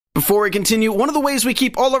Before we continue, one of the ways we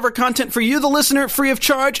keep all of our content for you, the listener, free of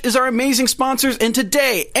charge is our amazing sponsors, and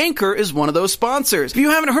today, Anchor is one of those sponsors. If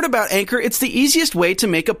you haven't heard about Anchor, it's the easiest way to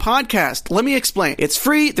make a podcast. Let me explain. It's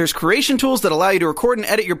free, there's creation tools that allow you to record and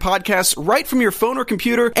edit your podcasts right from your phone or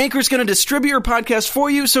computer. Anchor's going to distribute your podcast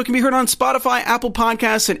for you so it can be heard on Spotify, Apple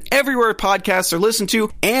Podcasts, and everywhere podcasts are listened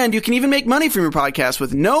to, and you can even make money from your podcast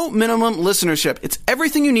with no minimum listenership. It's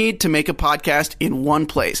everything you need to make a podcast in one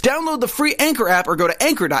place. Download the free Anchor app or go to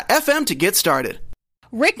anchor.fm to get started.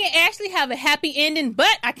 Rick and Ashley have a happy ending, but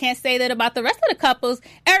I can't say that about the rest of the couples.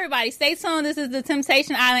 Everybody, stay tuned. This is the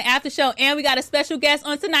Temptation Island After Show, and we got a special guest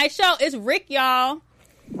on tonight's show. It's Rick, y'all.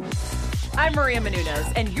 I'm Maria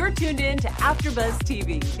Menounos, and you're tuned in to AfterBuzz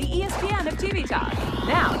TV, the ESPN of TV talk.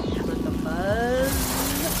 Now, let the buzz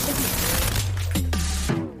begin.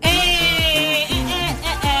 Hey,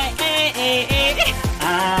 hey guys.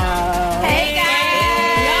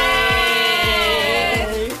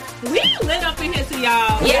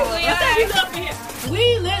 Y'all. Yes, we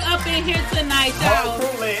We lit up in here tonight, y'all.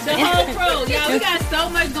 The whole crew. Y'all, we got so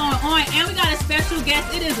much going on. And we got a special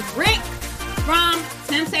guest. It is Rick from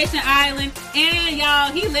Temptation Island. And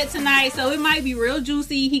y'all, he lit tonight, so it might be real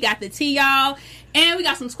juicy. He got the tea, y'all. And we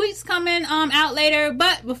got some tweets coming out later.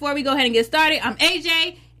 But before we go ahead and get started, I'm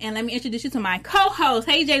AJ. And let me introduce you to my co-host.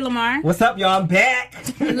 Hey, Jay Lamar. What's up, y'all? I'm back.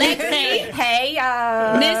 Lexi. Hey,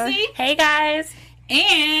 y'all. Missy. Hey, guys.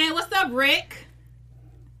 And what's up, Rick?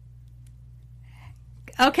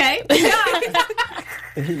 Okay.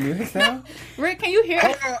 Did he mute himself? Rick, can you hear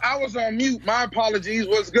us? Hold on, I was on mute. My apologies.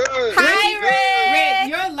 What's good? Hi,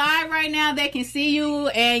 Rick. You're live right now. They can see you.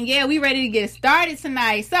 And, yeah, we ready to get started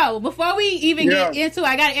tonight. So, before we even get into it,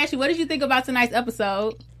 I got to ask you, what did you think about tonight's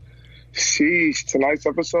episode? Sheesh. Tonight's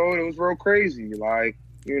episode, it was real crazy. Like,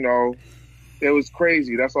 it was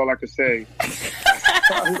crazy. That's all I could say.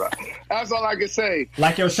 That's all I can say.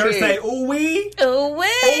 Like your shirt say, ooh wee? Ooh wee.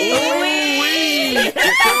 Ooh wee. You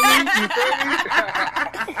feel me?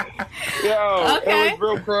 Yo, okay. It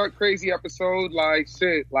was real crazy episode. Like,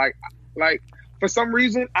 shit. Like, for some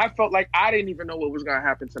reason, I felt like I didn't even know what was going to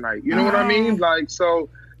happen tonight. You know what I mean? Like, so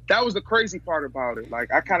that was the crazy part about it.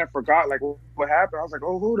 Like, I kind of forgot, like, what happened. I was like,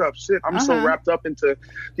 oh, hold up, shit. I'm so wrapped up into,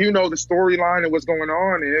 the storyline and what's going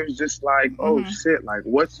on. And it was just like, oh, shit. Like,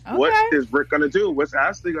 what is Rick going to do? What's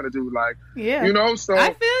Ashley going to do? Like, so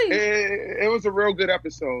I feel you. It was a real good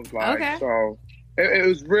episode. Like, so it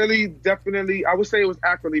was really definitely, I would say it was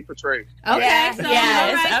accurately portrayed. Okay, yes, so,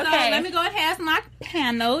 yes, all right, okay. so let me go ahead and ask my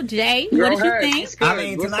panel. Jay, Go what did you ahead. think? I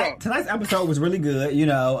mean, tonight's episode was really good.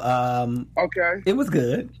 Okay. It was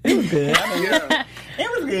good. It was good. I mean,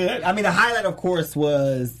 it was good. I mean, the highlight, of course,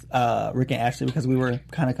 was Rick and Ashley, because we were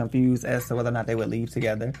kind of confused as to whether or not they would leave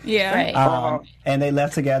together. Yeah. Right. And they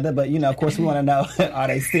left together, but, of course, we want to know, are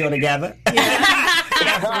they still together? Yeah.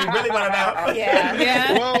 That's what we really want to know.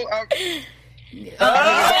 Yeah. Well, Don't say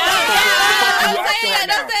it.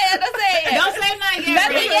 Don't say nothing yet.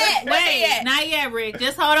 Nothing Rick. yet. Wait, not yet, Rick.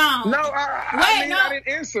 Just hold on. no, I didn't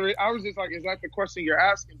answer it. I was just like, is that the question you're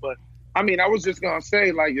asking? But I mean, I was just gonna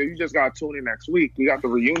say, like, you just got to tune in next week. We got the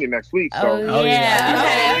reunion next week. So. Oh,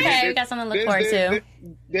 yeah. Okay. We got something to look forward to.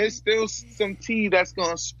 There's still some tea that's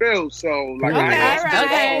gonna spill. So, like,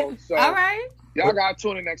 Okay. So All right. y'all got to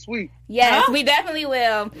tune in next week. Yes, we definitely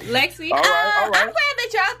will. Lexi. All right. I'm glad that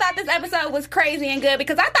y'all thought this episode was crazy and good,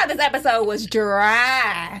 because I thought this episode was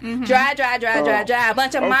dry. Mm-hmm. Dry. A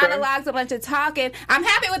bunch of monologues, a bunch of talking. I'm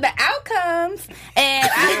happy with the outcomes. And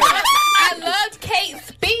I loved Kate's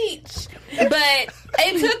speech. But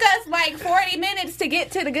it took us like 40 minutes to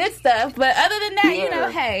get to the good stuff. But other than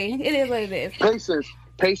that, hey, it is what it is.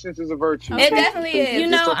 Patience is a virtue. It definitely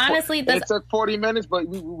is. Honestly, it took 40 minutes, but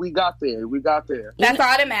we got there. That's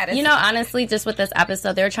all that matters. Honestly, just with this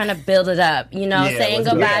episode, they were trying to build it up, saying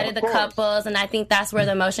goodbye to the couples, and I think that's where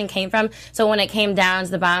the emotion came from. So when it came down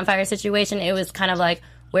to the bonfire situation, it was kind of like,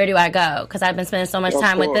 where do I go? Because I've been spending so much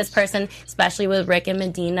time with this person, especially with Rick and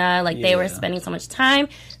Medina. Like, they were spending so much time.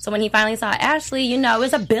 So when he finally saw Ashley, it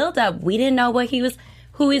was a build-up. We didn't know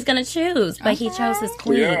who he's going to choose, but he chose his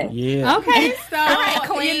queen. Yeah. Okay, so,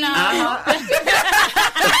 queen.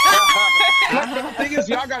 The thing is,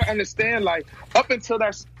 y'all got to understand, like, up until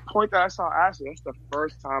that point that I saw Ashley, that's the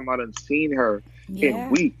first time I done seen her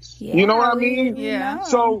in weeks. Yeah. You know what I mean? Yeah.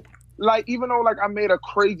 So, like, even though, like, I made a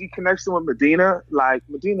crazy connection with Medina, like,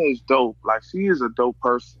 Medina is dope. Like, she is a dope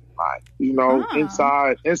person. Like,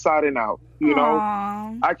 inside and out.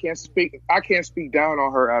 I can't speak down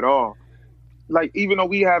on her at all. Like, even though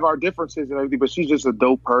we have our differences and everything, but she's just a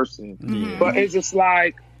dope person. Yeah. But it's just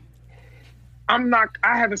like, I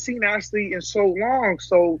haven't seen Ashley in so long,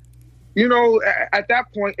 so you know, at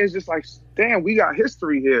that point, it's just like, damn, we got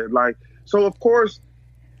history here. Like, so of course,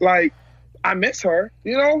 like, I miss her,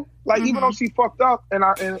 you know, like even though she fucked up, and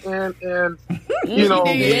you know,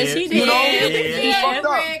 she did. You know, she fucked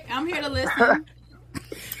up. Rick, I'm here to listen.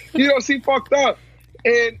 You know, she fucked up,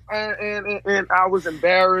 and I was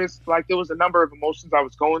embarrassed. Like there was a number of emotions I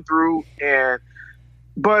was going through,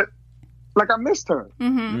 but like I missed her,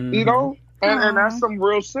 you know. And that's some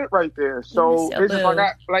real shit right there. So it's just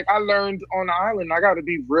like I learned on the island, I got to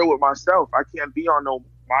be real with myself. I can't be on no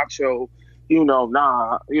macho, you know,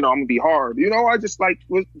 I'm gonna be hard. You know, I just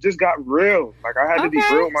got real. Like I had to be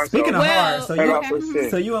real with myself. Speaking of hard,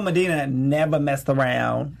 so you and Medina never messed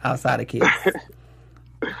around outside of kids.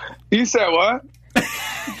 You said what?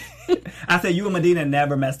 I said you and Medina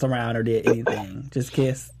never messed around or did anything. Just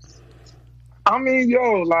kissed. I mean,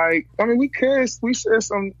 we kissed. We shared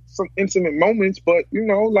some intimate moments, but you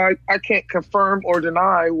know, like I can't confirm or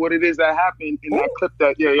deny what it is that happened in that clip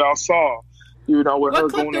that y'all saw. You know, with her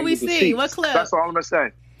clip going do we see? What clip? That's all I'm gonna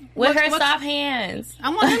say. With her soft hands. I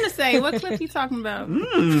want him to say what clip you talking about.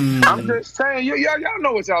 I'm just saying, y'all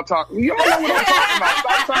know what y'all talking. Y'all know what I'm talking about.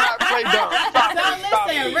 Stop trying to play dumb. So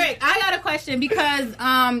listen, Rick, I got a question because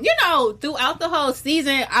you know, throughout the whole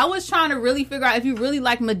season, I was trying to really figure out if you really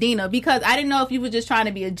like Medina because I didn't know if you were just trying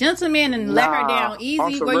to be a gentleman and let her down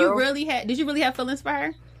easy. Did you really have feelings for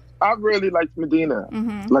her? I really liked Medina.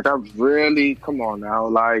 Like I really, come on now,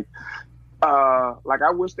 like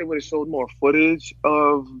I wish they would have showed more footage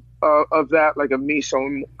of that, like of me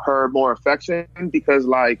showing her more affection because,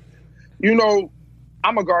 like, you know,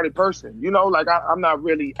 I'm a guarded person. You know, like I'm not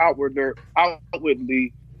really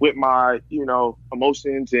outwardly with my, you know,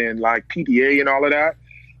 emotions and like PDA and all of that.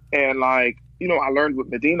 And like, you know, I learned with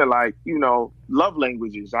Medina, like, you know, love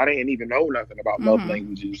languages. I didn't even know nothing about love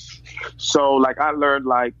languages. So like I learned,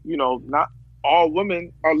 like, you know, not all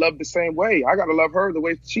women are loved the same way. I gotta love her the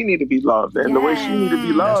way she need to be loved, and the way she need to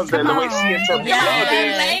be loved, and the way she interprets love.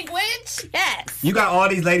 Language, yes. You got all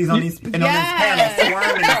these ladies on these on this panel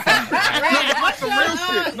squirming.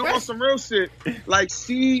 On some real shit. Like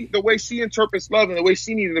the way she interprets love and the way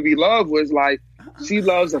she needed to be loved was like she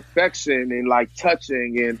loves affection and like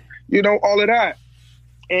touching and you know all of that.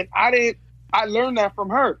 And I learned that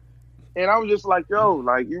from her. And I was just like, yo,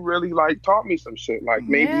 like, you really, like, taught me some shit. Like,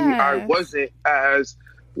 maybe I wasn't as,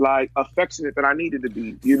 like, affectionate that I needed to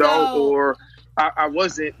be, you know? Or I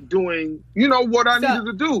wasn't doing, you know, what I needed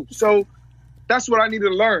to do. So that's what I needed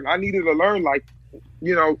to learn. I needed to learn, like,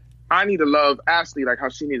 you know, I need to love Ashley like how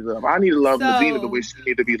she needed to love. I need to love Medina the way she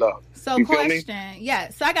needed to be loved. So you question.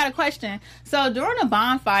 Yeah. So I got a question. So during the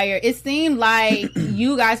bonfire, it seemed like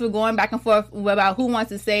you guys were going back and forth about who wants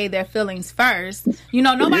to say their feelings first. You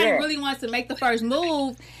know, nobody really wants to make the first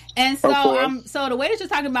move. And so so the way that you're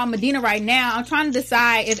talking about Medina right now, I'm trying to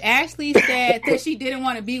decide if Ashley said that she didn't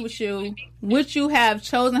want to be with you, would you have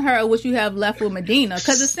chosen her or would you have left with Medina?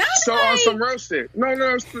 Because it sounds on some real shit. No,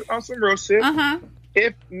 on some real shit.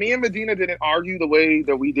 If me and Medina didn't argue the way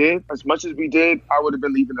that we did, as much as we did, I would have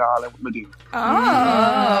been leaving the island with Medina.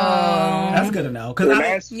 That's good to know.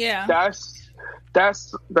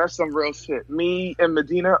 That's some real shit. Me and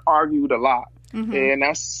Medina argued a lot, and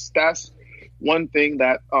that's one thing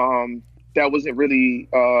that wasn't really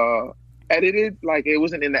edited. Like it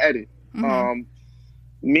wasn't in the edit.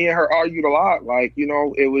 Me and her argued a lot. Like, you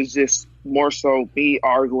know, it was just more so me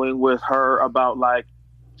arguing with her about like.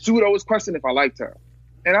 She would always question if I liked her.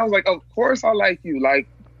 And I was like, of course I like you. Like,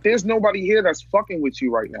 there's nobody here that's fucking with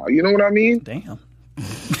you right now. You know what I mean? Damn.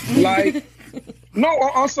 Like, no,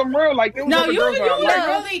 on some real, like, there was other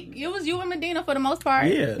girls it was you and Medina for the most part.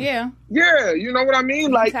 Yeah, you know what I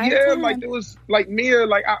mean? Like, like, there was, like, Mia,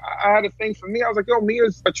 like, I had a thing for Mia. I was like, yo,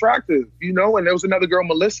 Mia's attractive, you know? And there was another girl,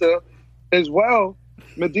 Melissa, as well.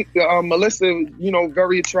 Melissa, you know,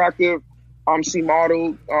 very attractive. She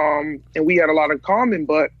modeled, and we had a lot in common,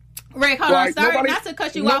 but Rick, hold on, sorry not to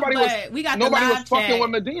cut you off, but we got the live chat. Nobody was fucking with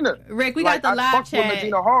Medina. Rick, we got the live chat. With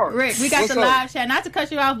Medina hard. Rick, we got the live chat. Not to cut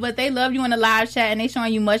you off, but they love you in the live chat, and they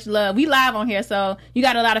showing you much love. We live on here, so you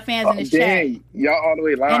got a lot of fans in this chat. Y'all all the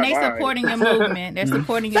way live. And they supporting your movement. They're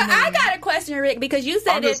supporting your movement. I got a question, Rick, because you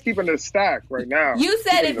said I'm just keeping the stack right now. You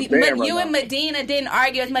said if you and Medina didn't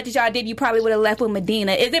argue as much as y'all did, you probably would have left with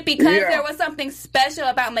Medina. Is it because there was something special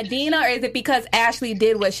about Medina, or is it because Ashley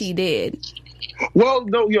did what she did? Well,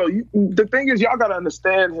 no, the thing is, y'all gotta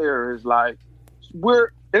understand here is like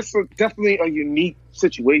it's definitely a unique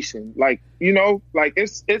situation. Like, you know, like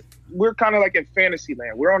we're kind of like in fantasy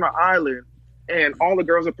land. We're on an island, and all the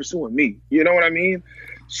girls are pursuing me. You know what I mean?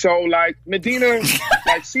 So like Medina,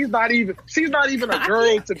 like she's not even a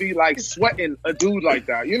girl to be like sweating a dude like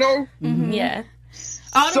that. You know? Yeah.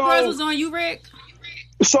 All the girls was on you, Rick?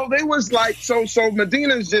 So they was like, so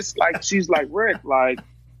Medina's just like, she's like, Rick, like,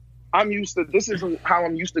 this is how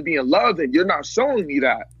I'm used to being loved, and you're not showing me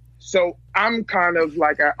that. So I'm kind of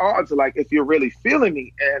like at odds, like, if you're really feeling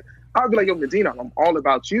me. And I'll be like, yo, Medina, I'm all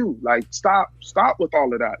about you. Like, stop with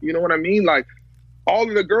all of that. You know what I mean? Like, all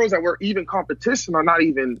of the girls that were even competition are not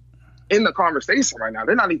even in the conversation right now.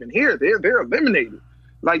 They're not even here. They're eliminated.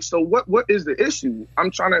 Like, so what is the issue?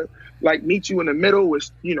 I'm trying to, like, meet you in the middle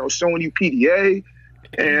with, you know, showing you PDA.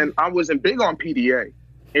 And I wasn't big on PDA.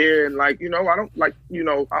 And, like, you know, I don't, like, you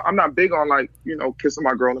know, I'm not big on, like, you know, kissing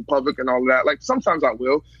my girl in public and all of that. Like, sometimes I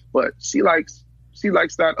will, but she likes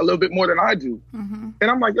that a little bit more than I do. Mm-hmm.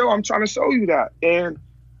 And I'm like, yo, I'm trying to show you that. And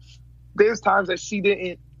there's times that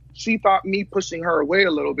she thought me pushing her away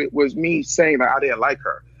a little bit was me saying that I didn't like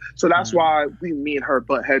her. So that's why me and her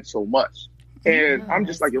butt heads so much. And I'm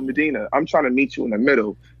just like, yo, Medina, I'm trying to meet you in the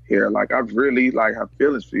middle here. Like, I really, like, have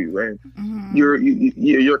feelings for you. And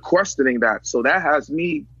you're questioning that. So that has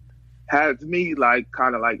me like,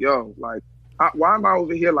 kind of like, yo, like, why am I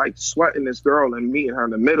over here, like, sweating this girl and meeting her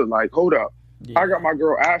in the middle? Like, hold up. Yeah. I got my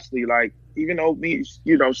girl Ashley, like, even though me,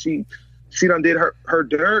 you know, she done did her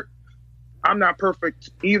dirt, I'm not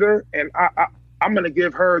perfect either. And I'm going to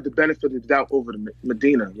give her the benefit of the doubt over to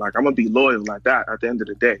Medina. Like, I'm going to be loyal like that at the end of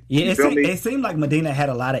the day. Yeah, it seemed like Medina had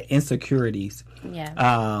a lot of insecurities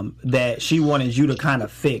that she wanted you to kind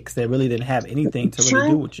of fix that really didn't have anything to really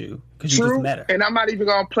do with you because you just met her. And I'm not even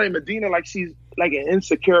going to play Medina like she's like an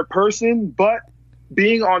insecure person, but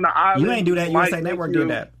being on the island... You ain't do that. USA Network did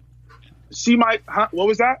that. She might... Huh? What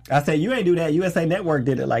was that? I said, you ain't do that. USA Network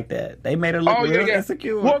did it like that. They made her look real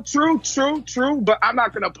insecure. Well, true. But I'm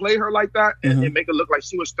not going to play her like that and make her look like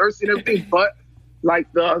she was thirsty and everything. But, like,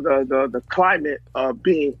 the climate of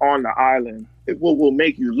being on the island, it will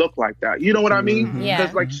make you look like that. You know what I mean? Yeah.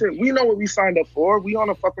 Because, like, shit, we know what we signed up for. We on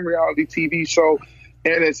a fucking reality TV show,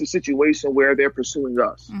 and it's a situation where they're pursuing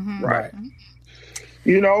us. Right.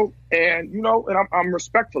 You know, and I'm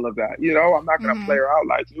respectful of that. You know, I'm not gonna play her out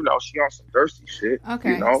like, you know, she on some thirsty shit.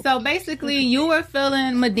 Okay. You know? So basically, you were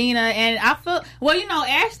feeling Medina, and I feel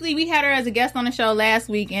Ashley, we had her as a guest on the show last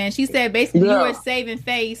week, and she said basically you were saving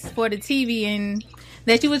face for the TV, and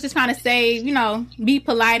that you was just trying to say, you know, be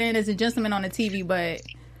polite and as a gentleman on the TV, but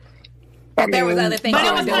there was other things. But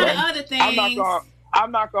it was other things. I'm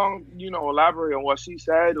not going to, you know, elaborate on what she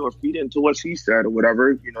said or feed into what she said or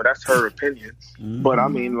whatever. You know, that's her opinion. But I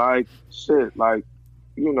mean, like, shit, like,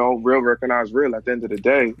 you know, real recognize real at the end of the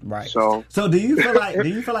day. Right. So do you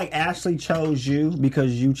feel like Ashley chose you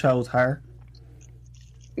because you chose her?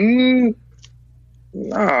 Nah,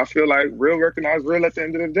 I feel like real recognize real at the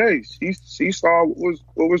end of the day. She saw what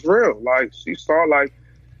was real. Like, she saw, like,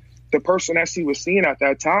 the person that she was seeing at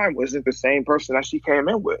that time wasn't the same person that she came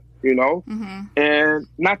in with, you know? And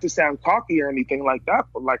not to sound cocky or anything like that,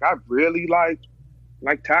 but, like, I really, like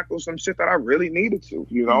tackled some shit that I really needed to,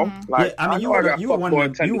 you know? Like, I mean, you were one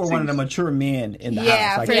of the mature men in the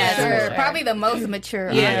house. Like, for sure. Probably the most mature,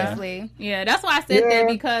 honestly. Yeah, that's why I said that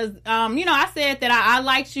because, you know, I said that I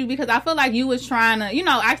liked you because I feel like you was trying to, you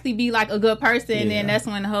know, actually be, like, a good person, and that's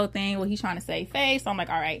when the whole thing, well, he's trying to save face. So I'm like,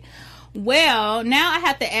 all right. Well, now I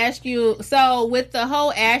have to ask you, so with the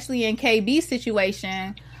whole Ashley and KB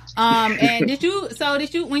situation, and did you,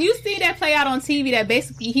 when you see that play out on TV, that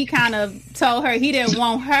basically he kind of told her he didn't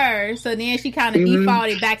want her, so then she kind of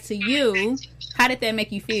defaulted back to you, how did that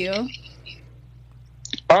make you feel?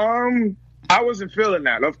 I wasn't feeling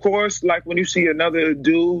that. Of course, like, when you see another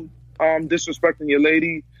dude disrespecting your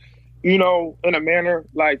lady, you know, in a manner,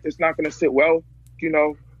 like, it's not going to sit well, you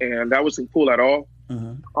know, and that wasn't cool at all.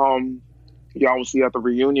 Y'all will see at the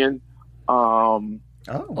reunion. Damn,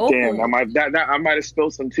 I might have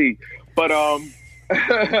spilled some tea, but of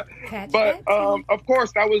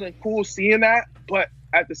course that wasn't cool seeing that. But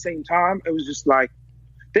at the same time, it was just like,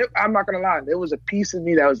 I'm not gonna lie, there was a piece of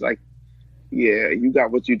me that was like, yeah, you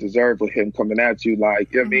got what you deserve with him coming at you,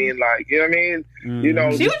 like, you know what I mean, like, you know what I mean, you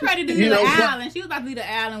know. She was ready to do the island. She was about to do the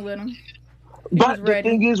island with him. But the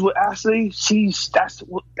thing is with Ashley,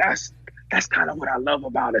 that's kind of what I love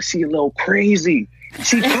about her. She a little crazy.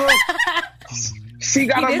 She got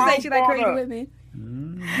a mouth on her. Women.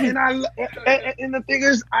 And the thing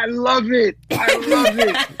is, I love it.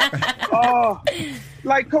 Oh,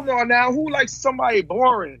 like, come on now. Who likes somebody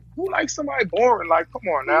boring? Like, come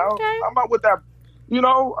on now. Okay. I'm not with that. You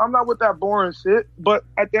know, I'm not with that boring shit. But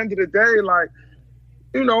at the end of the day, like,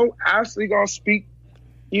 you know, Ashley gonna speak,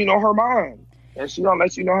 you know, her mind. And she gonna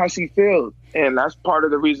let you know how she feels. And that's part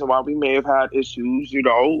of the reason why we may have had issues, you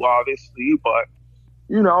know, obviously. But,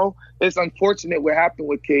 you know, it's unfortunate what happened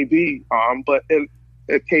with KB. But it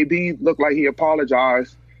KB looked like he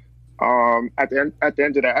apologized at the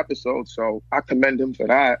end of that episode, so I commend him for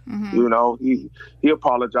that. Mm-hmm. You know, he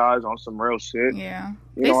apologized on some real shit. Yeah,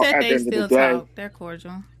 they said they still talk. They're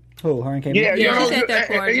cordial. Who, her and KB? Yeah, you know, they said they're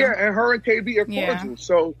cordial. And her and KB are cordial.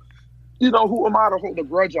 So, you know, who am I to hold a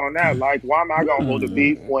grudge on that? Like, why am I gonna hold a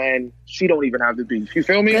beef when she don't even have the beef? You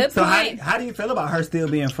feel me? So how do you feel about her still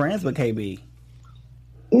being friends with KB?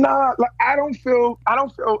 Nah, like I don't feel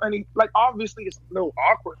any, like, obviously it's a little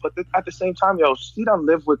awkward, but at the same time, yo, she done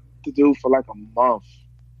lived with the dude for like a month,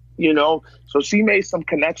 you know? So she made some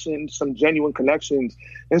connections, some genuine connections,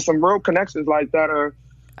 and some real connections like that are,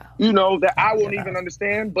 you know, that I won't even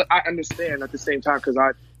understand, but I understand at the same time because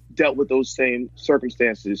I dealt with those same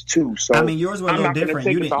circumstances too. So I mean, yours were a little different.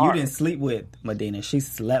 You didn't sleep with Medina. She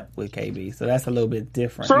slept with KB, so that's a little bit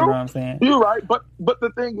different. True. You know what I'm saying? You're right, but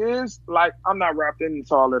the thing is, like, I'm not wrapped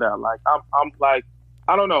into all of that. Like, I'm like,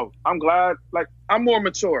 I don't know. I'm glad. Like, I'm more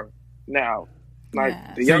mature now.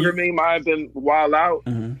 Like, the younger me might have been wild out,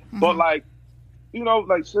 but like, you know,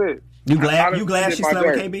 like shit. You glad she slept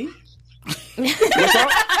with KB? What's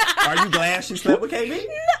up? Are you glad she slept with KB?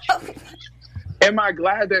 No. Am I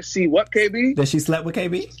glad that she KB? That she slept with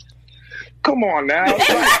KB? Come on now. Like,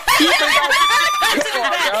 come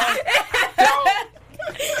on now.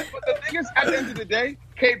 But the thing is, at the end of the day,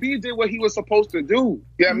 KB did what he was supposed to do.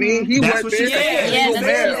 You know what I mean? He went there as a single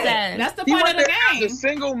male. That's the part of the game. As a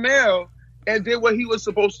single male and did what he was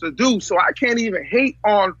supposed to do. So I can't even hate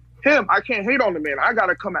on him. I can't hate on the man. I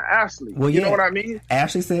gotta come at Ashley. Well, you know what I mean?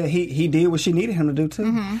 Ashley said he did what she needed him to do too.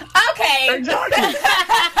 Okay. Exactly.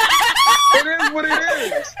 It is what it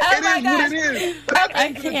is. What it is. But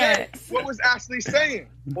I can't. What was Ashley saying?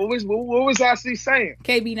 What was Ashley saying?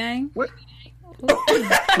 KB name? What? Oh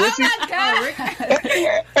my God.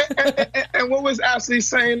 And what was Ashley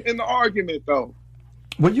saying in the argument though?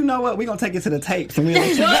 Well, you know what? We're gonna take it to the tapes and we'll let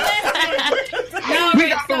you know. We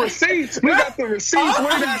got the receipts. What did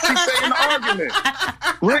Ashley say in the argument?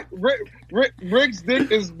 Rick's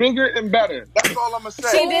dick is bigger and better. That's all I'm gonna say.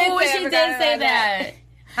 She did say that.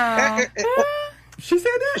 She said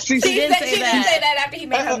that? She did say that after he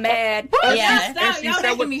made her mad. Yeah. Y'all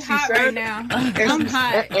making me hot right now. I'm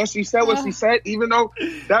hot. And she said what she said, even though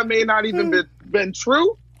that may not even been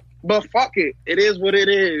true. But fuck it. It is what it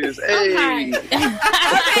is. Hey. Okay, Rick,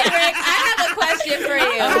 I have a question for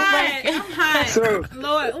you. I'm hot. So,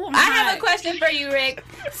 Lord, I have a question for you, Rick.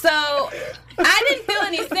 So, I didn't feel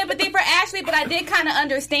any sympathy for Ashley, but I did kind of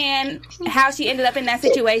understand how she ended up in that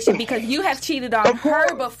situation because you have cheated on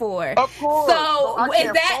her before. Of course. So,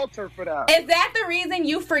 is that the reason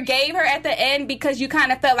you forgave her at the end because you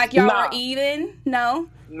kind of felt like y'all were even? No?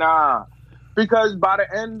 Nah. Because by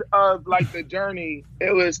the end of, like, the journey,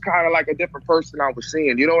 it was kind of like a different person I was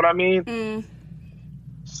seeing. You know what I mean? Mm.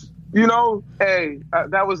 You know, hey,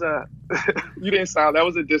 that was a... you didn't sound... That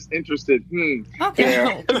was a disinterested... Okay.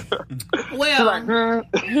 Yeah. Well, like,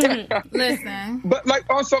 listen. But, like,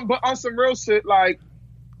 on some real shit, like...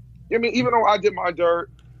 I mean, even though I did my dirt,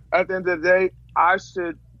 at the end of the day, I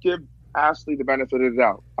should give Ashley the benefit of the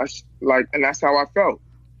doubt. And that's how I felt.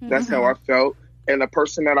 That's how I felt. And the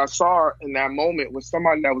person that I saw in that moment was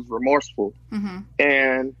somebody that was remorseful.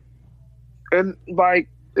 And like,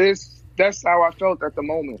 that's how I felt at the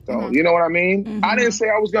moment, though. You know what I mean? I didn't say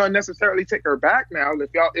I was going to necessarily take her back now.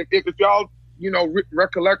 If y'all, you know,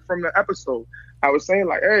 recollect from the episode, I was saying,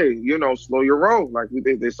 like, hey, you know, slow your roll. Like,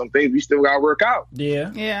 there's some things we still got to work out.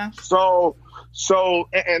 Yeah. So,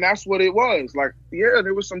 and that's what it was. Like, yeah,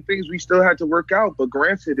 there was some things we still had to work out. But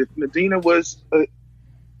granted, if Medina was...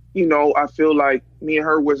 you know, I feel like me and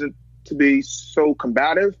her wasn't to be so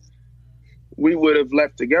combative, we would have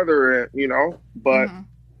left together, you know. But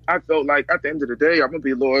I felt like at the end of the day, I'm going to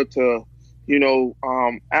be loyal to, you know,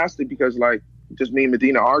 Ashley because, like, just me and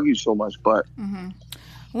Medina argue so much. But,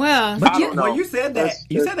 well, but you said that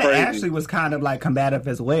Ashley was kind of like combative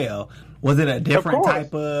as well. Was it a different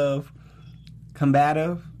type of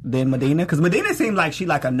combative than Medina? Because Medina seemed like she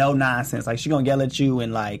like a no nonsense. Like, she going to yell at you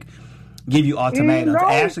and, like, give you ultimatums.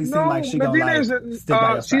 Ashley seemed like she gonna like stick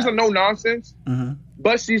by your side. She's a no nonsense,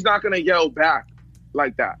 but she's not gonna yell back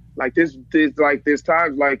like that. Like there's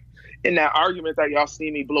times like in that argument that y'all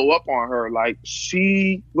see me blow up on her. Like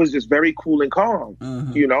she was just very cool and calm,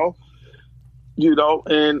 you know.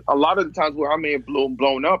 And a lot of the times where I may have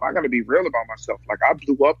blown up, I got to be real about myself. Like I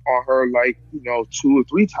blew up on her like 2 or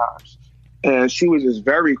 3 times, and she was just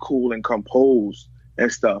very cool and composed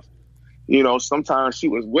and stuff. You know, sometimes she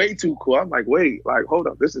was way too cool. I'm like, wait, like, hold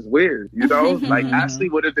up, this is weird. You know, like Ashley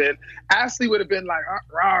would have been like,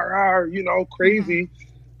 rah, rah, you know, crazy.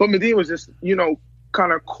 But Medina was just, you know,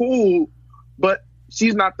 kind of cool, but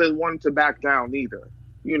she's not the one to back down either.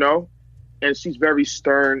 you know, and she's very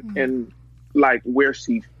stern in like where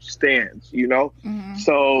she stands, you know.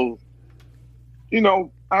 So, you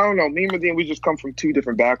know, I don't know. Me and Medina, we just come from two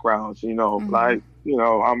different backgrounds, you know. Like, you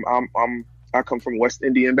know, I come from West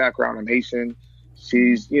Indian background. I'm Haitian.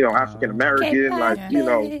 She's, you know, African American. Like, you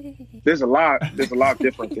know, there's a lot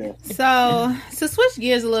different there. So to switch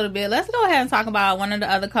gears a little bit, let's go ahead and talk about one of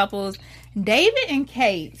the other couples, David and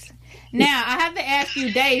Kate. Now, I have to ask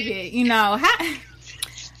you, David. You know,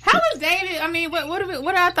 how was David? I mean, what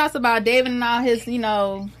are our thoughts about David and all his, you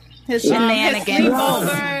know, his shenanigans?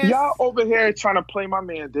 Y'all over here trying to play my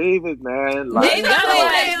man David, man. Like, David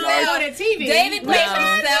plays on the TV. David plays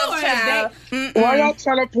himself, child. Why y'all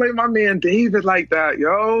trying to play my man David like that,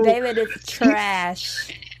 yo? David is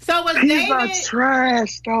trash. So was He's David not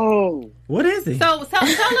trash, though. What is he? So tell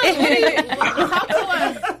us. Talk to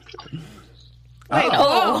us. Wait,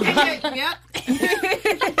 yep.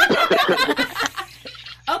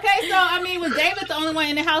 Okay, so I mean, was David the only one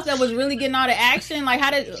in the house that was really getting all the action? Like,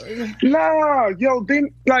 how did? Nah, yo, then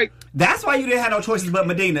like that's why you didn't have no choices but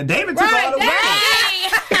Medina. David took all the way.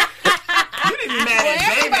 You didn't be mad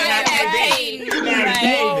at David.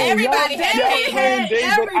 Everybody had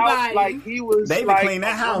David out like he was David like cleaned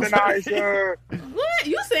that house. Womanizer. What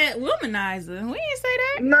you said? Womanizer? We didn't say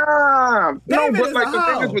that. Nah, David no, but is like a the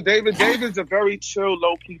thing hoe. is with David, David's a very chill,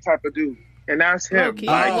 low key type of dude, and that's him. Low-key.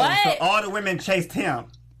 Like, So all the women chased him.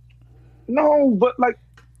 no, but like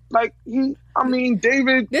he. I mean,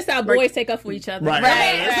 David. This how boys take up for each other. Right.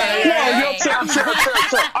 Yo, chill. All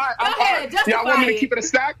right, justify y'all want me to it. keep it a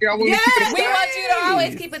stack? Y'all want me to keep it a We stack? want you to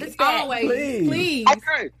always keep it a stack. Always, please.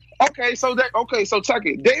 Okay, so check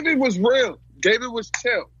it. David was real. David was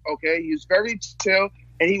chill, okay? He was very chill,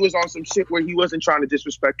 and he was on some shit where he wasn't trying to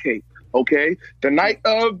disrespect Kate, okay? The night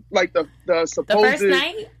of, like, the supposed... The first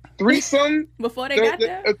night? Threesome. Before they got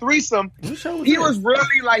there? A threesome. He was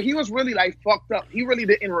really, like, fucked up. He really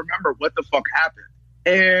didn't remember what the fuck happened.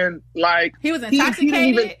 And, like... He was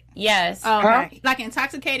intoxicated? Yes. Oh, okay. Like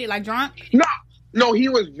intoxicated, like drunk? No, he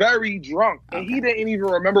was very drunk, and he didn't even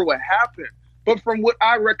remember what happened. But from what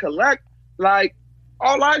I recollect, like,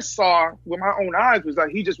 all I saw with my own eyes was like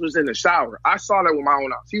he just was in the shower. I saw that with my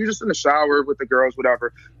own eyes. He was just in the shower with the girls,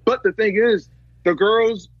 whatever. But the thing is, the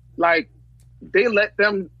girls, like, they let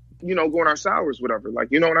them, you know, go in our showers, whatever. Like,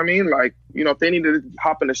 you know what I mean? Like, you know, if they needed to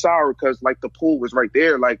hop in the shower because, like, the pool was right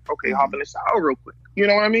there, like, okay, hop in the shower real quick. You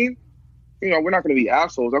know what I mean? You know, we're not going to be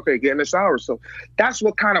assholes. Okay, get in the shower. So that's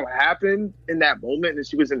what kind of happened in that moment. And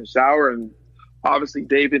she was in the shower, and obviously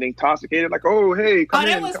David intoxicated, like, oh, hey, come in.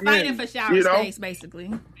 They was fighting for shower space,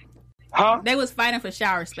 basically. Huh? They was fighting for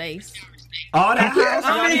shower space. All that house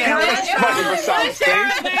only that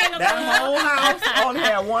whole house only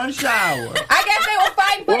had one shower. I guess they were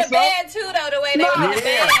fighting for the bed too, though. The way they were in the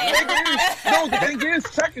bed. No, the thing is,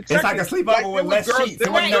 check it. It's like a sleepover with less sheets.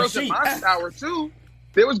 There was girls in my shower too.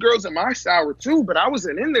 There was girls in my shower too, but I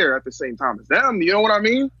wasn't in there at the same time as them. You know what I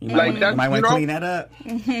mean? You might want to clean that up.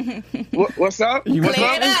 What's up? You might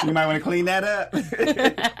want to clean that up.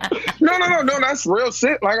 No. That's real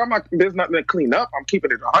shit. Like, there's nothing to clean up. I'm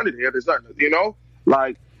keeping it 100 here. There's nothing, you know?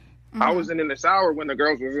 Like, I wasn't in the shower when the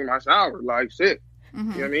girls was in my shower. Like, shit. You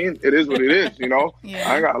know what I mean? It is what it is, you know?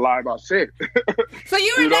 I ain't got to lie about shit. So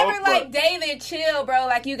you were never like, David, chill, bro.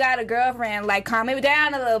 Like, you got a girlfriend. Like, calm it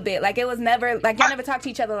down a little bit. Like, it was never, like, y'all never talked to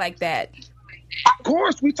each other like that. Of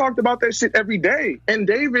course, we talked about that shit every day. And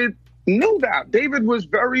David knew that. David was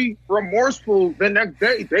very remorseful the next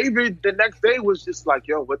day. David, the next day, was just like,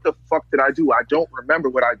 yo, what the fuck did I do? I don't remember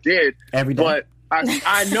what I did. Every day. But I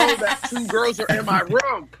know that two girls are in my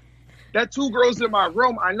room. That two girls in my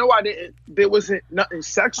room, I know there wasn't nothing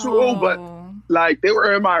sexual, but like they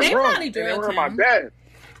were in my room. They were in my bed.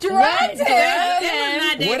 Drugged him?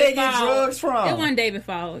 Where they get drugs from? It wasn't David's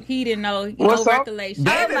fault. He didn't know. What's up? Recollection.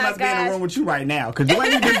 David must be in the room with you right now because you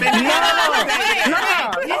ain't even been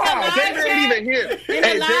David ain't even here.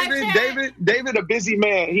 Hey, David, a busy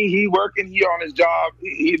man. He working. He on his job.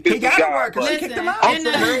 He a busy guy. He got to work because he kicked him out. On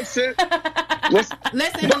some real shit.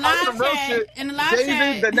 Listen, in the live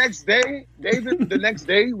chat. David, the next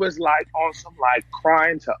day was like on some like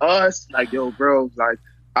crying to us, like, yo, bro, like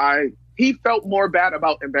he felt more bad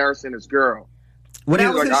about embarrassing his girl. Well,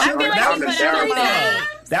 that was like, his sugar mama.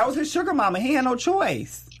 That was his sugar mama. he had no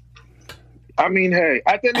choice. I mean, hey,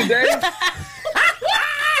 at the end of the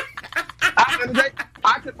day,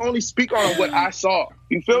 I can only speak on what I saw.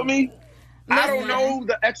 You feel me? I don't know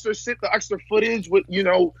the extra shit, the extra footage with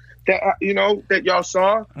that y'all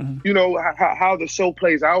saw. You know how the show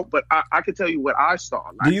plays out, but I can tell you what I saw.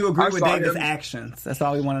 Like, do you agree with David's actions? That's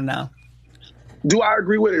all we want to know. Do I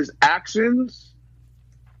agree with his actions?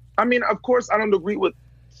 I mean, of course, I don't agree with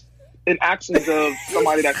in actions of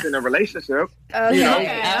somebody that's in a relationship. Okay. You know? Okay.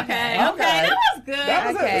 That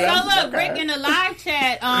was good. So look, Rick in the live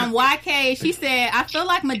chat, YK, she said, I feel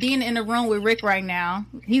like Medina in the room with Rick right now.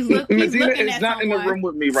 He's looking Medina at is not someone. in the room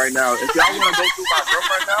with me right now. If y'all want to go through my room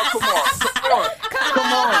right now, come on.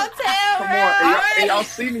 And y'all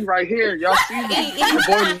see me right here. Y'all see me.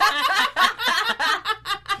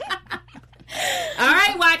 All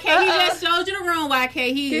right, YK, he just showed you the room,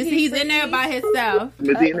 YK. He's in there by himself.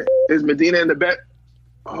 Is Medina in the bed?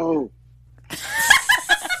 Oh.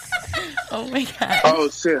 Oh my God. Oh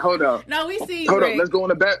shit, hold up. No, we see you. Hold Rick. up, let's go in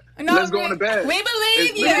the bed. No, let's go in the bed. We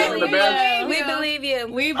believe you. We believe you.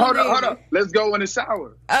 Hold up. Let's go in the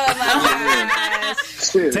shower. Oh my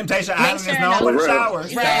gosh. Shit. Temptation Island is known for the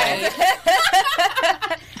showers. Right.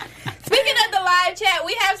 Speaking of the live chat,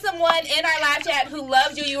 we have someone in our live chat who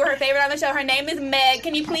loves you. You were her favorite on the show. Her name is Meg.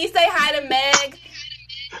 Can you please say hi to Meg?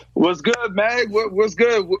 What's good, Meg? What's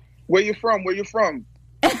good? Where you from? Where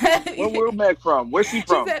Meg from? Where's she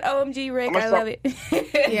from? She said, OMG, Rick, I love it.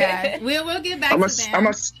 Yeah, we'll get back to them. I'm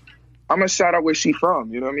going to shout out where she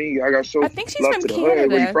from. You know what I mean? I got show I think she's love from to the Canada.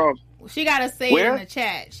 hood. Where you from? She got to say it in the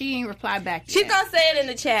chat. She ain't replied back yet. She's going to say it in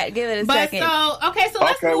the chat. Give it a second. So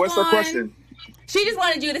let's move what's on. her question? She just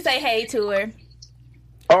wanted you to say hey to her.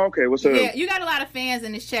 Oh, okay, what's up? Yeah, you got a lot of fans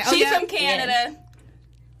in this chat. She's from Canada.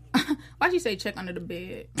 Yeah. Why'd you say check under the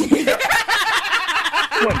bed?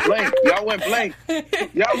 Y'all went blank.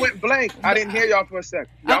 I didn't hear y'all for a sec.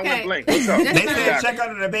 Y'all went blank. What's up? They said check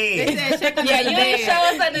under the bed. They said check under the bed. You didn't show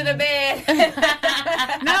us under the bed.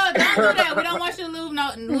 No, don't do that. We don't want you to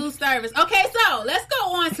lose service. Okay, so let's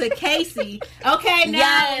go on to Casey. Okay,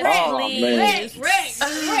 now Rick,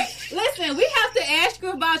 listen, we have to ask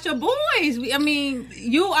you about your boys. I mean,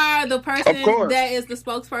 you are the person that is the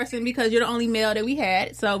spokesperson because you're the only male that we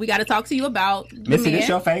had. So we got to talk to you about Missy, this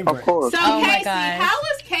your favorite. Of course. So Casey, how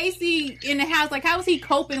was Casey in the house? Like, how was he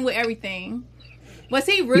coping with everything? Was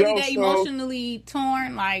he really emotionally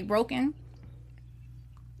torn, like broken?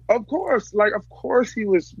 Of course he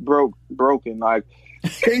was broken. Like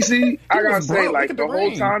Casey, I gotta say, like the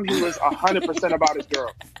whole time he was 100% about his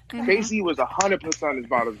girl. Mm-hmm. Casey was 100%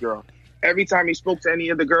 about his girl. Every time he spoke to any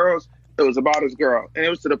of the girls, it was about his girl, and it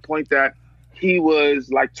was to the point that he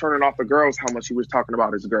was like turning off the girls how much he was talking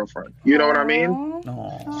about his girlfriend. You know what I mean?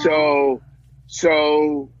 Aww.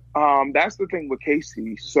 So that's the thing with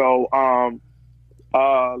Casey. So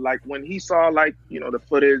like when he saw like, you know, the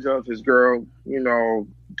footage of his girl, you know,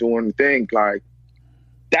 doing the thing, like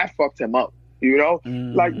that fucked him up. You know,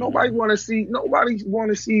 like nobody want to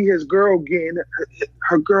see his girl getting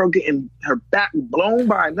her back blown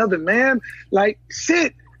by another man. Like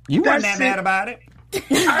shit. You weren't that mad about it.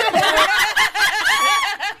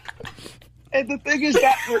 And the thing is,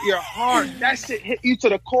 that hurt your heart. That shit hit you to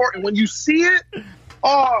the core, and when you see it, he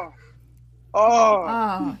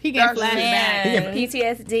gets flashbacks.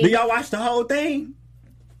 PTSD. Do y'all watch the whole thing?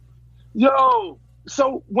 Yo,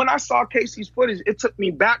 so when I saw Casey's footage, it took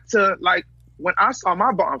me back to like when I saw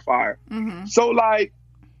my bonfire. Mm-hmm. So like,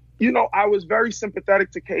 you know, I was very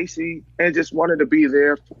sympathetic to Casey and just wanted to be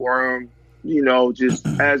there for him. You know, just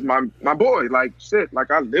as my boy, like shit,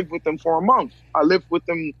 like I lived with him for a month. I lived with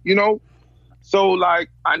him, you know. So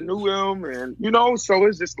like I knew him, and you know, so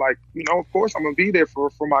it's just like, you know, of course I'm gonna be there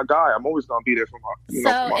for my guy. I'm always gonna be there for my. You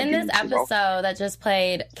know, for my in this episode that just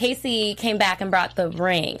played, Casey came back and brought the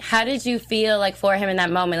ring. How did you feel like for him in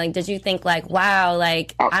that moment? Like, did you think like, wow,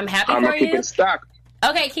 like I'm happy I'm for gonna you? keep it stacked.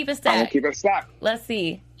 Okay, keep it stacked. I'm gonna keep it stacked. Let's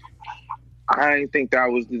see. I didn't think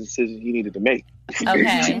that was the decision he needed to make.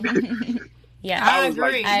 Okay. Yeah, I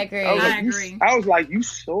agree. I agree. I was like, you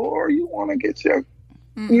sure you want to get your...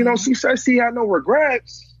 Mm-hmm. You know, she said she had no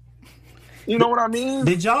regrets. You know what I mean?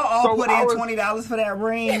 Did y'all all put in $20 for that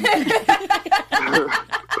ring?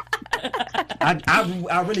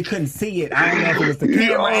 I really couldn't see it. I don't know if it was the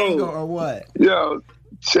camera angle or what. Yo,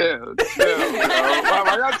 chill.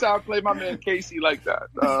 Why y'all trying to play my man Casey like that?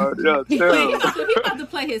 Chill. He about to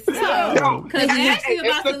play his stuff. Because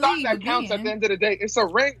it's the thought that counts at the end of the day. It's a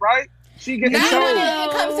ring, right? She getting chose. No,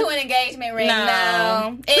 it comes to an engagement ring.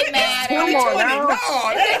 No. It matters. Come on now.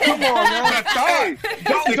 Come on now.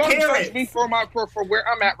 Hey, don't judge me for where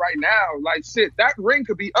I'm at right now. Like shit, that ring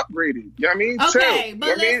could be upgraded. You know what I mean? Okay, chill.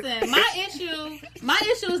 but listen, my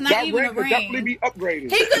issue is not that even ring a ring. Could definitely be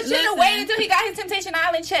upgraded. He should have waited until he got his Temptation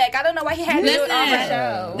Island check. I don't know why he had to do it on the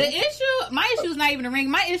show. My issue is not even a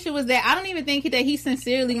ring. My issue is that I don't even think that he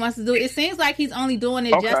sincerely wants to do it. It seems like he's only doing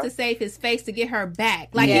it just to save his face to get her back.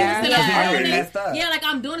 Like he was doing it. Yeah, like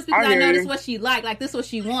I'm doing this because I know this is what she like this is what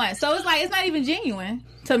she wants. So it's like it's not even genuine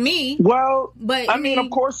to me. Well, but I mean, of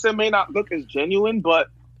course, it may not look as genuine, but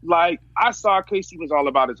like I saw Casey was all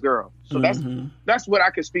about his girl. So that's what I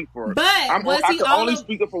can speak for. But I can only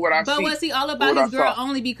speak for what I see. But was he all about his girl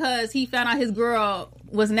only because he found out his girl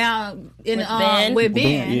was now with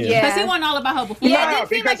Ben? Yeah. Because he wasn't all about her before. Yeah,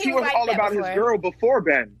 because he was all about his girl before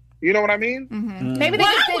Ben. You know what I mean? Mm-hmm. Maybe they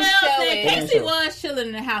just didn't show it. Casey was chilling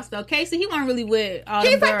in the house though. Casey, he wasn't really with all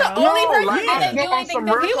the girls. He's like the only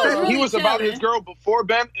person he was about his girl before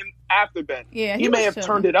Ben and after Ben. Yeah, he may have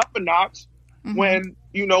turned it up a notch when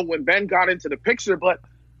Ben got into the picture, but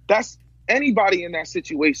that's anybody in that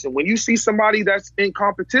situation. When you see somebody that's in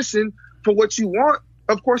competition for what you want,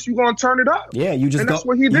 of course you're gonna turn it up. Yeah, you just that's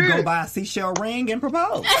what he did. You go buy a seashell ring and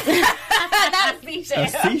propose. Not a seashell. A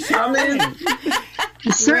seashell ring.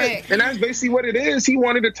 Shit. And that's basically what it is. He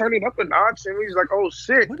wanted to turn it up a notch, and he's like, "Oh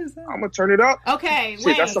shit, what is that? I'm gonna turn it up." Okay,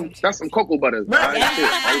 shit, that's some cocoa butter. All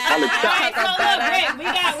right, so look,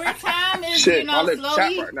 time is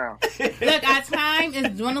slowly. Right now. Look, our time is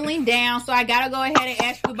dwindling down, so I gotta go ahead and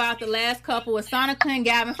ask you about the last couple with Sonica and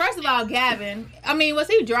Gavin. First of all, Gavin, I mean, was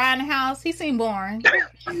he dry in the house? He seemed boring.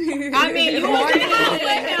 I mean, you was in the house with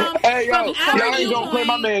him. Hey, yo, y'all ain't gonna play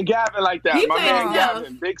my man Gavin like that. My man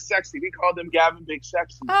Gavin, Big Sexy. We called him Gavin Big Sexy.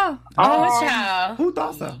 Child. Who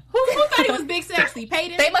thought so? Who thought he was Big Sexy?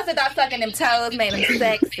 Peyton? They must have thought sucking them toes made him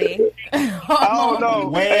sexy. Oh no!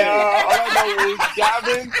 All I know is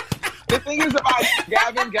Gavin. The thing is about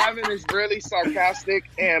Gavin is really sarcastic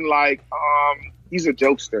and like he's a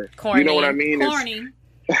jokester. Corny. You know what I mean? Corny.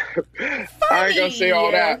 I ain't gonna say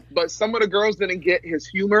all that, but some of the girls didn't get his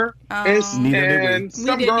humor, and some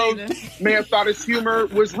girls may have thought his humor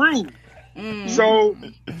was rude. So,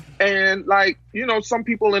 and like some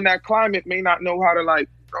people in that climate may not know how to like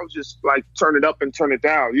just like turn it up and turn it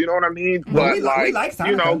down. You know what I mean? Well, but we like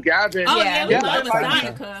Gavin. Oh yeah, we love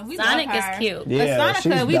Sonica. Sonic is cute. Yeah,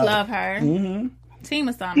 Sonica, we love her. Mm-hmm. Team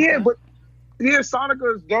of Sonica. Yeah, but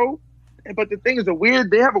Sonica is dope. But the thing is,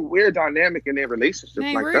 they have a weird dynamic in their relationship.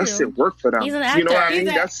 Like that shit work for them. He's an actor. You know what I mean?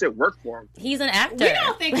 That shit work for him. He's an actor. We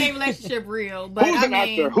don't think their relationship real. But Who's an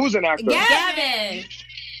actor? Who's an actor? Gavin.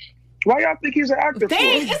 Why y'all think he's an actor?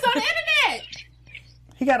 Dang, it's on the internet.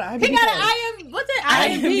 He got an IMDb. What's it?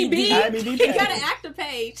 IMDb. He got an actor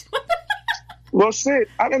page. Well, shit,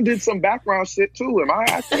 I done did some background shit too. Am I an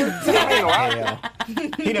actor? I ain't no actor.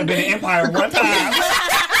 He done been in Empire one time.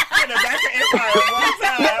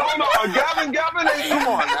 No, Gavin, come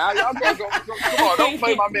on now. Y'all come on, don't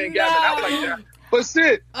play my man Gavin out like that. But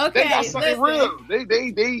shit, they got something real.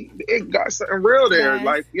 They got something real there. Nice.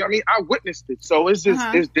 Like, you know what I mean? I witnessed it. So it's just,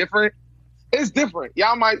 it's different. It's different.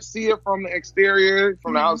 Y'all might see it from the exterior,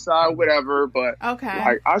 from the outside, whatever. But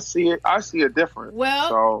like, I see it different. Well,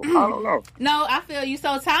 so I don't know. No, I feel you.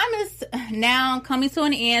 So time is now coming to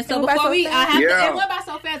an end. So before it went by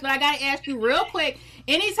so fast, but I got to ask you real quick,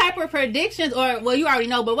 any type of predictions well, you already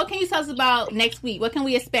know, but what can you tell us about next week? What can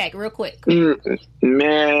we expect real quick?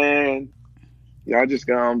 Man, y'all just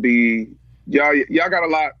gonna be, y'all got a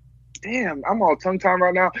lot. Damn, I'm all tongue-tied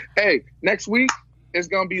right now. Hey, next week, it's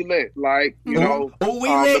gonna be lit. Like, we lit.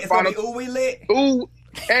 It's gonna be we lit. We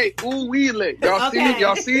lit. Y'all see it?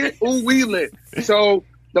 Y'all see it? We lit. So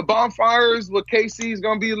the bonfires with Casey is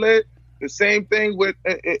gonna be lit. The same thing with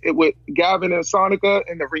Gavin and Sonica,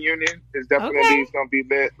 and the reunion is definitely gonna be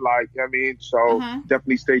lit. Like, I mean, so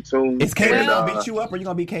definitely stay tuned. Is KB gonna beat you up, or you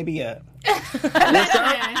gonna beat KB up?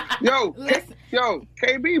 Yo,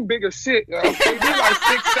 KB big as shit. KB like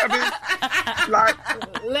 6'7". Like,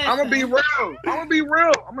 I'm gonna be real. I'm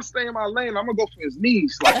gonna stay in my lane. I'm gonna go for his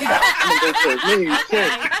knees. Like, I'm gonna go for his knees.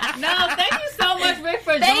 Shit. No, thank you so much, Rick,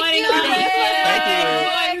 for joining us.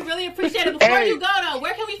 Thank you. We really appreciate it. Before you go, though,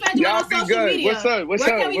 where can we find you on social media? What's up? Where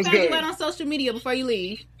can we find you on social media before you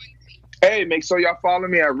leave? Hey, make sure y'all follow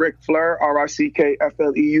me at Rick Fleur,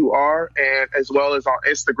 RickFleur, and as well as on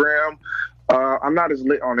Instagram. I'm not as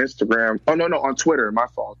lit on Instagram. Oh, no, on Twitter. My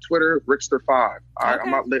fault. Twitter, Rickster5.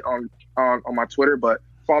 I'm not lit on my Twitter, but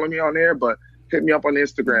follow me on there. But hit me up on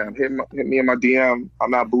Instagram. Hit me in my DM.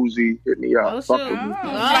 I'm not boozy. Hit me up. Oh, Fuck with me.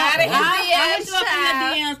 I'll hit you up in the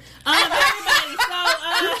DMs. Everybody,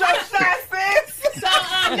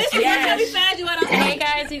 Missy, where can we find you at? Hey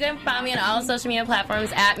guys, you can find me on all social media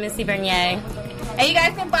platforms at Missy Bernier. And you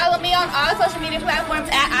guys can follow me on all social media platforms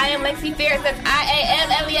at I am Lexi Fierce. That's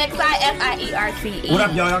IAMLEXIFIERCE. What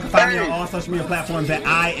up, y'all? Y'all can find me on all social media platforms at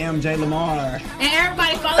I am Jay Lamar. And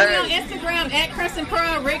everybody follow me on Instagram at Kristen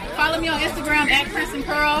Pearl. Rick, follow me on Instagram at Kristen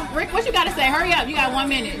Pearl. Rick, what you got to say? Hurry up. You got 1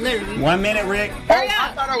 minute, literally. 1 minute, Rick. Hurry up.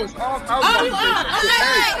 I thought I was off.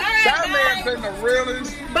 That man's been the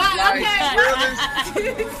realest.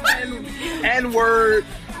 Realest N-word.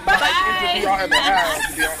 Y'all ever had,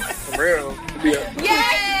 to be honest, for real.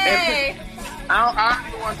 Yay! I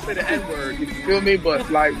don't want to say the N word. You feel me? But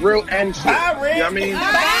like real N shit. Bye, Rick. You know what I mean?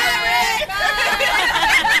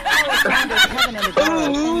 Kevin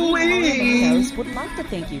and would like to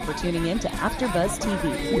thank you for tuning in to AfterBuzz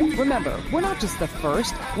TV. Remember, we're not just the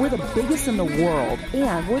first, we're the biggest in the world,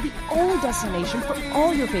 and we're the only destination for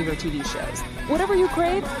all your favorite TV shows. Whatever you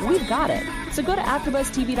crave, we've got it. So go to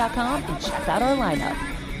AfterBuzzTV.com and check out our lineup.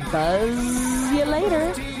 Buzz you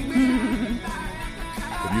later.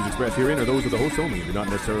 The views expressed herein are those of the hosts only and do not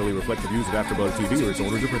necessarily reflect the views of AfterBuzz TV or its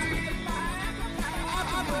owners or principals.